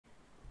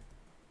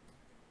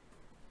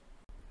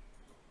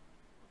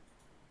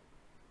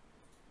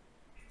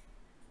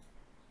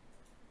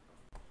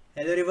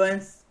Hello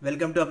everyone,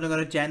 welcome to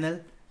Apna Channel.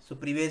 So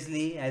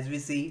previously, as we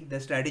see the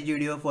strategy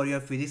video for your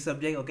physics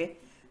subject, okay.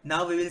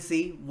 Now we will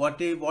see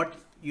what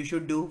you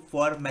should do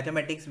for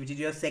mathematics, which is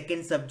your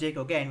second subject,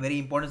 okay, and very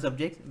important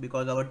subject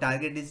because our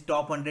target is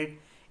top 100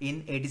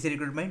 in ATC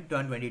recruitment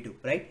 2022,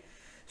 right?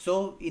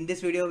 So in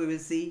this video we will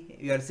see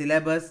your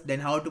syllabus,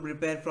 then how to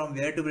prepare, from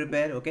where to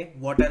prepare, okay,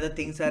 what are the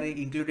things are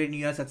included in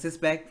your success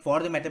pack for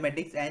the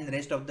mathematics, and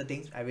rest of the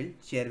things I will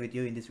share with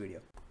you in this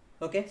video.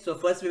 Okay, so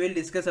first we will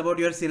discuss about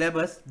your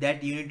syllabus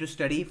that you need to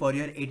study for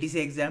your ATC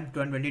exam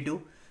 2022.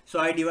 So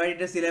I divided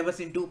the syllabus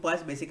in two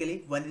parts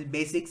basically. One is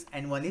basics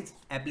and one is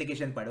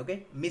application part.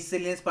 Okay,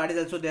 miscellaneous part is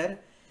also there,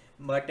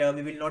 but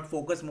we will not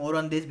focus more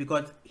on this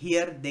because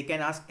here they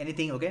can ask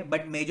anything. Okay,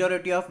 but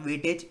majority of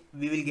weightage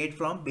we will get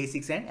from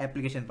basics and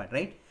application part,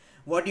 right?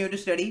 What you have to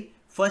study: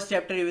 first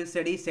chapter you will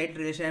study set,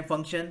 relation and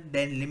function,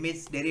 then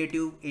limits,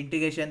 derivative,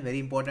 integration, very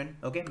important.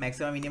 Okay,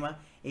 maxima, minima,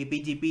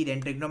 APGP,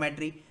 then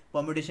trigonometry,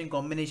 permutation,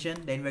 combination,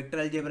 then vector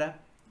algebra.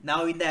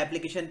 Now in the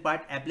application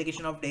part,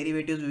 application of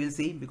derivatives we will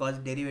see because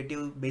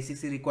derivative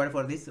basics is required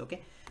for this.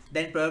 Okay,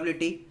 then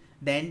probability,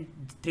 then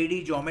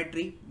 3D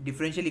geometry,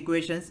 differential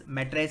equations,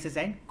 matrices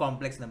and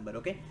complex number.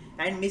 Okay,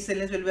 and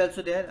miscellaneous will be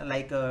also there,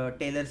 like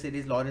Taylor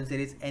series, Lorentz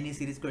series, any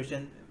series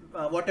question,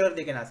 whatever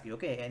they can ask you.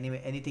 Okay,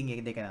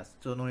 anything they can ask,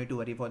 so no need to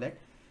worry for that.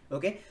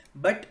 Okay,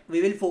 but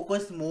we will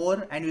focus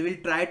more and we will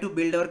try to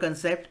build our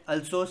concept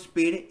also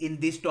speed in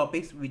these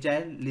topics which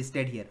I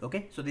listed here.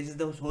 Okay, so this is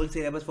the whole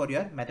syllabus for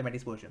your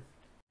mathematics portion.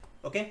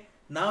 Okay,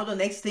 now the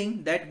next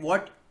thing, that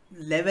what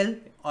level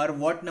or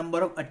what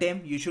number of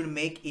attempt you should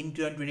make in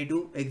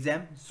 2022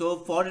 exam. So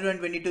for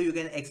 2022 you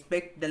can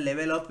expect the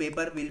level of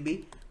paper will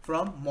be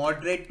from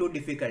moderate to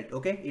difficult.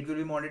 Okay, it will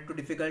be moderate to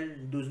difficult.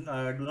 Do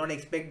not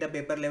expect the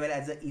paper level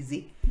as a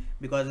easy,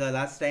 because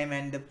last time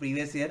and the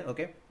previous year,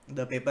 okay,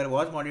 the paper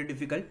was moderate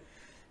difficult.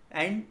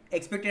 And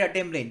expected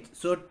attempt range,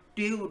 so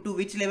to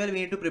which level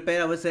we need to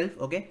prepare ourselves.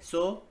 Okay,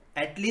 so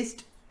at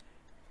least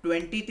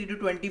 23 to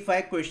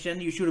 25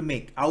 questions you should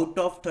make out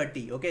of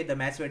 30. Okay, the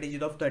maths weightage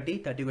is of 30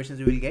 questions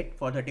you will get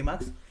for 30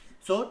 marks.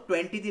 So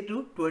 23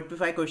 to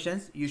 25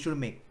 questions you should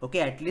make, okay,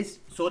 at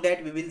least, so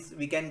that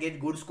we can get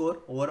good score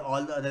over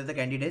all the other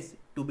candidates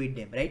to beat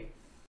them, right?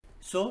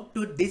 So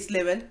to this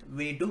level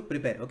we need to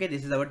prepare. Okay,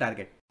 this is our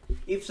target.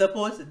 If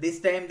suppose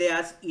this time they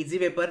ask easy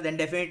paper, then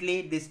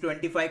definitely this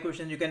 25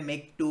 questions you can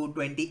make to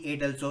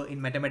 28 also.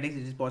 In mathematics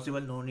it is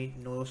possible,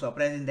 no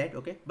surprise in that.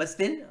 Okay, but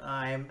still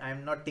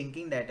I'm not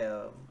thinking that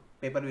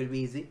paper will be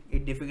easy.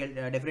 It difficult,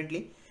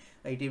 definitely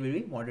it will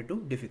be moderate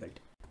to difficult.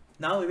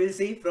 Now we will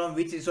see from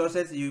which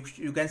resources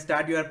you can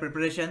start your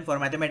preparation for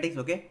mathematics.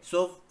 Okay,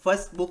 so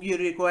first book you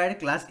require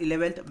class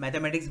 11th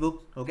mathematics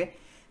book. Okay,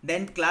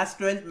 then class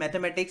 12th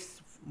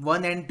mathematics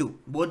 1 and 2,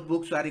 both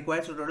books are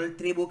required. So total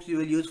 3 books you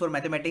will use for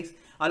mathematics.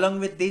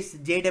 Along with this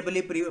JEE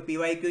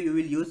PYQ you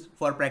will use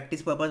for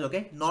practice purpose.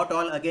 Okay, not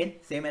all, again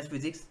same as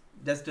physics,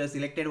 just a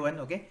selected one.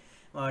 Okay,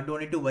 don't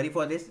need to worry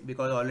for this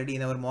because already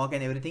in our mock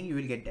and everything you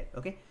will get that.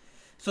 Okay,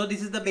 so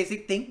this is the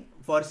basic thing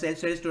for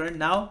self-study student.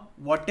 Now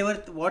what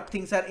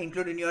things are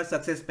included in your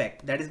success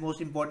pack, that is most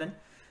important.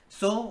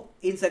 So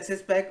in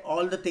success pack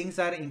all the things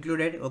are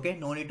included. Okay,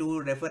 no need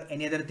to refer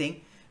any other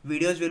thing.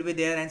 Videos will be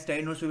there and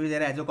study notes will be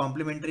there as a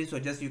complimentary, so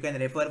just you can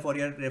refer for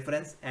your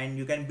reference and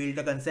you can build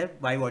the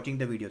concept by watching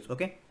the videos.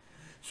 Okay,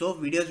 so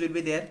videos will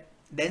be there,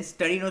 then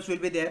study notes will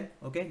be there.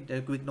 Okay,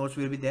 the quick notes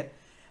will be there.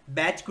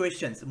 Batch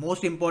questions,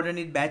 most important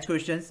is batch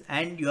questions,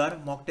 and your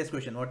mock test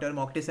question, whatever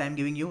mock test I am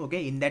giving you.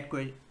 Okay, in that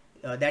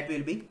that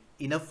will be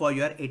enough for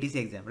your ATC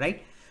exam,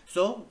 right?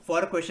 So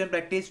for question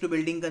practice to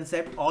building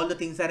concept, all the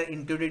things are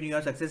included in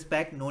your success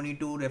pack. No need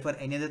to refer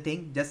any other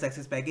thing, just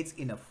success pack is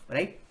enough,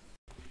 right?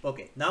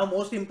 Okay, now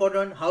most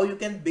important, how you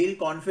can build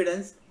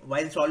confidence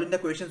while solving the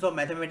questions of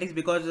mathematics,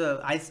 because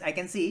I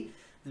can see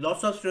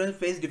lots of students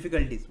face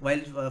difficulties while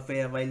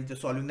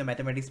solving the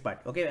mathematics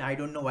part. Okay, I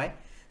don't know why.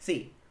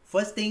 See,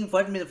 first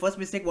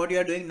mistake what you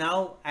are doing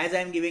now, as I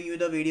am giving you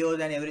the videos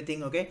and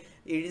everything. Okay,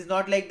 it is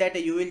not like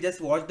that you will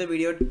just watch the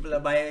video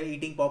by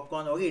eating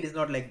popcorn. Okay, it is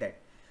not like that.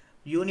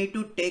 You need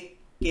to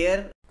take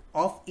care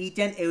of each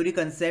and every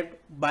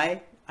concept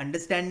by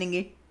understanding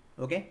it.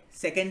 Okay,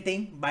 second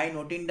thing, by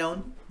noting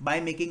down, by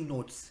making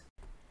notes,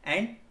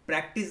 and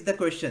practice the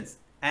questions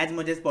as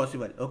much as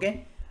possible.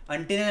 Okay,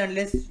 until and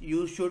unless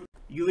you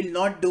will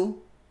not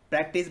do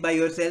practice by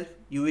yourself,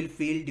 you will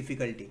feel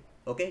difficulty.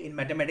 Okay, in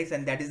mathematics,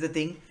 and that is the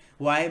thing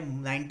why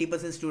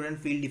 90%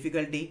 students feel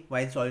difficulty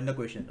while solving the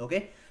question.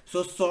 Okay,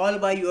 so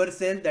solve by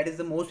yourself, that is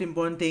the most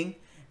important thing.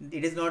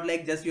 It is not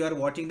like just you are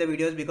watching the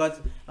videos, because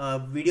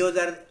videos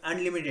are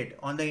unlimited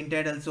on the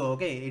internet also.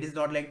 Okay, it is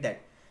not like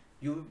that.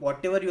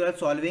 Whatever you are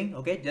solving,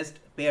 okay, just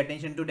pay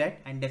attention to that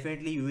and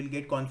definitely you will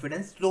get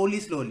confidence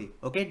slowly.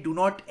 Okay, do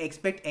not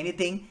expect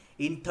anything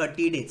in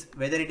 30 days,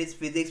 whether it is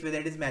physics, whether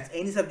it is maths,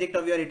 any subject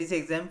of your ATC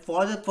exam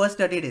for the first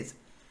 30 days.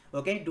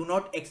 Okay, do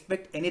not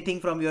expect anything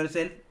from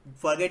yourself.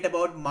 Forget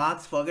about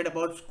marks, forget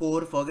about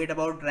score, forget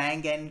about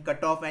rank and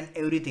cutoff and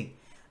everything.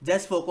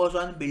 Just focus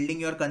on building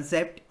your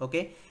concept,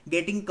 okay,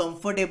 getting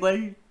comfortable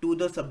to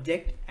the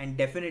subject, and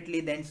definitely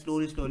then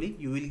slowly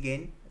you will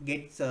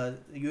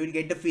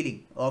get the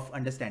feeling of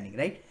understanding,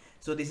 right?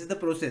 So this is the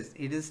process.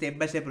 It is step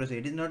by step process.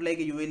 It is not like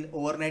you will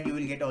overnight you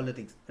will get all the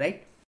things,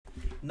 right?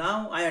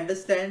 Now I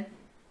understand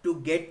to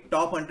get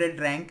top 100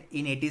 rank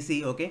in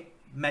ATC, okay,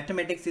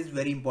 mathematics is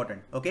very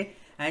important, okay,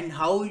 and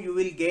how you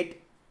will get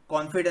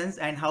confidence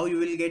and how you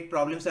will get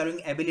problem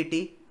solving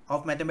ability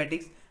of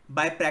mathematics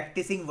by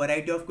practicing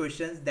variety of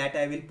questions that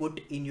I will put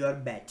in your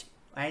batch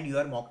and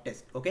your mock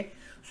test, okay.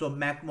 So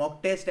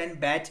mock test and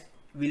batch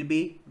will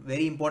be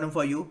very important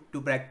for you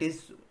to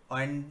practice,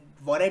 and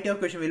variety of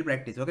question will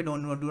practice, okay. Do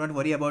not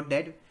worry about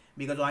that,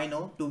 because I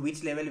know to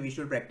which level we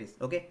should practice,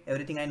 okay.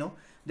 Everything I know,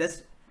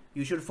 just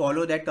you should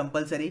follow that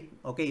compulsory,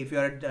 okay. If you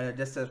are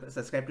just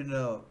subscribed to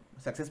the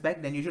success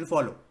pack, then you should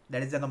follow,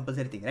 that is the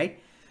compulsory thing, right?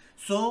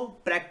 So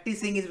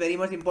practicing is very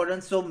much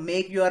important. So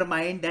make your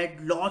mind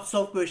that lots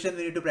of questions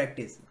we need to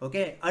practice,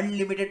 okay.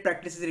 Unlimited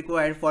practice is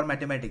required for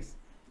mathematics.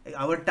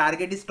 Our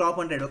target is top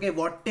 100, okay.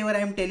 Whatever I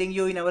am telling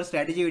you in our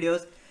strategy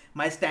videos,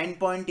 my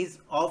standpoint is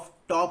of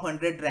top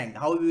 100 rank,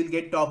 how we will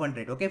get top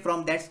 100, okay.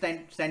 From that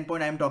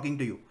standpoint I am talking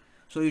to you,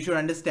 so you should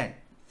understand.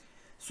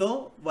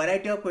 So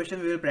variety of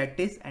questions we will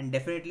practice, and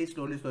definitely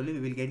slowly we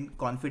will gain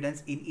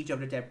confidence in each of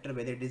the chapter,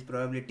 whether it is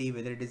probability,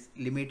 whether it is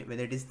limit,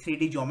 whether it is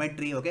 3D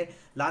geometry, okay.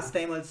 Last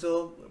time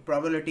also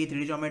probability,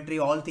 3D geometry,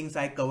 all things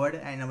I covered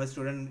and our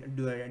student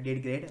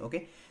did great,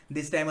 okay.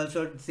 This time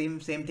also same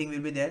thing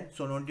will be there,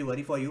 so don't you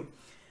worry for you,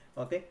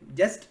 okay.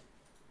 Just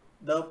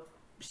the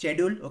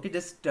schedule, okay,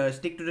 just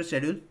stick to the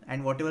schedule,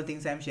 and whatever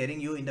things I am sharing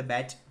you in the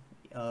batch,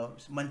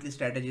 monthly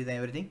strategies and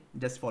everything,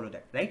 just follow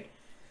that, right?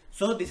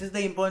 So this is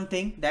the important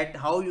thing, that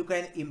how you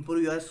can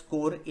improve your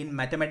score in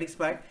mathematics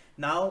part.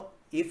 Now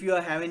if you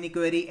have any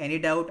query, any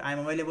doubt, I am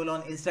available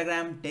on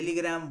Instagram,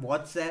 Telegram,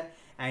 WhatsApp,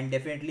 and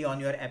definitely on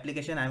your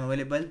application I am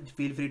available.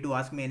 Feel free to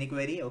ask me any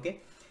query,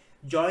 okay.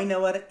 Join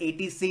our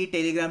ATC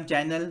Telegram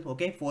channel,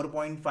 okay.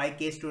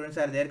 4.5k students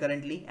are there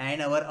currently,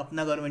 and our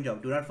Apna government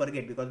job, do not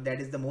forget, because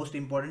that is the most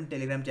important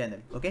Telegram channel,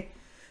 okay.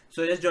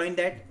 So just join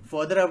that.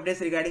 Further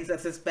updates regarding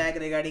success pack,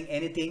 regarding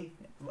anything,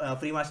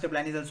 free master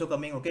plan is also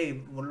coming,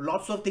 okay.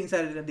 Lots of things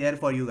are there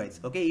for you guys,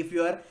 okay.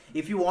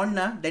 If you want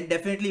na, then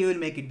definitely you will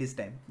make it this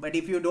time, but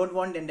if you don't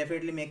want, then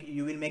definitely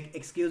you will make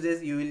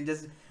excuses, you will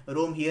just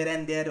roam here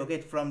and there,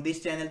 okay, from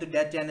this channel to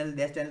that channel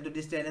to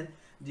this channel,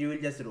 you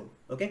will just roam,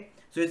 okay.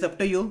 So it's up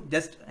to you.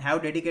 Just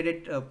have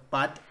dedicated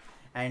path,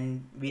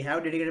 and we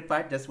have dedicated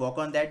path, just walk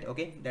on that,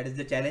 okay. That is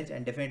the challenge,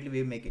 and definitely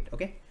we will make it,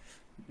 okay.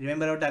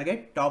 Remember our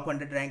target, top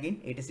 100 rank in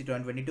ATC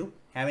 2022.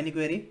 Have any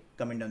query,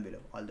 comment down below.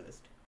 All the best.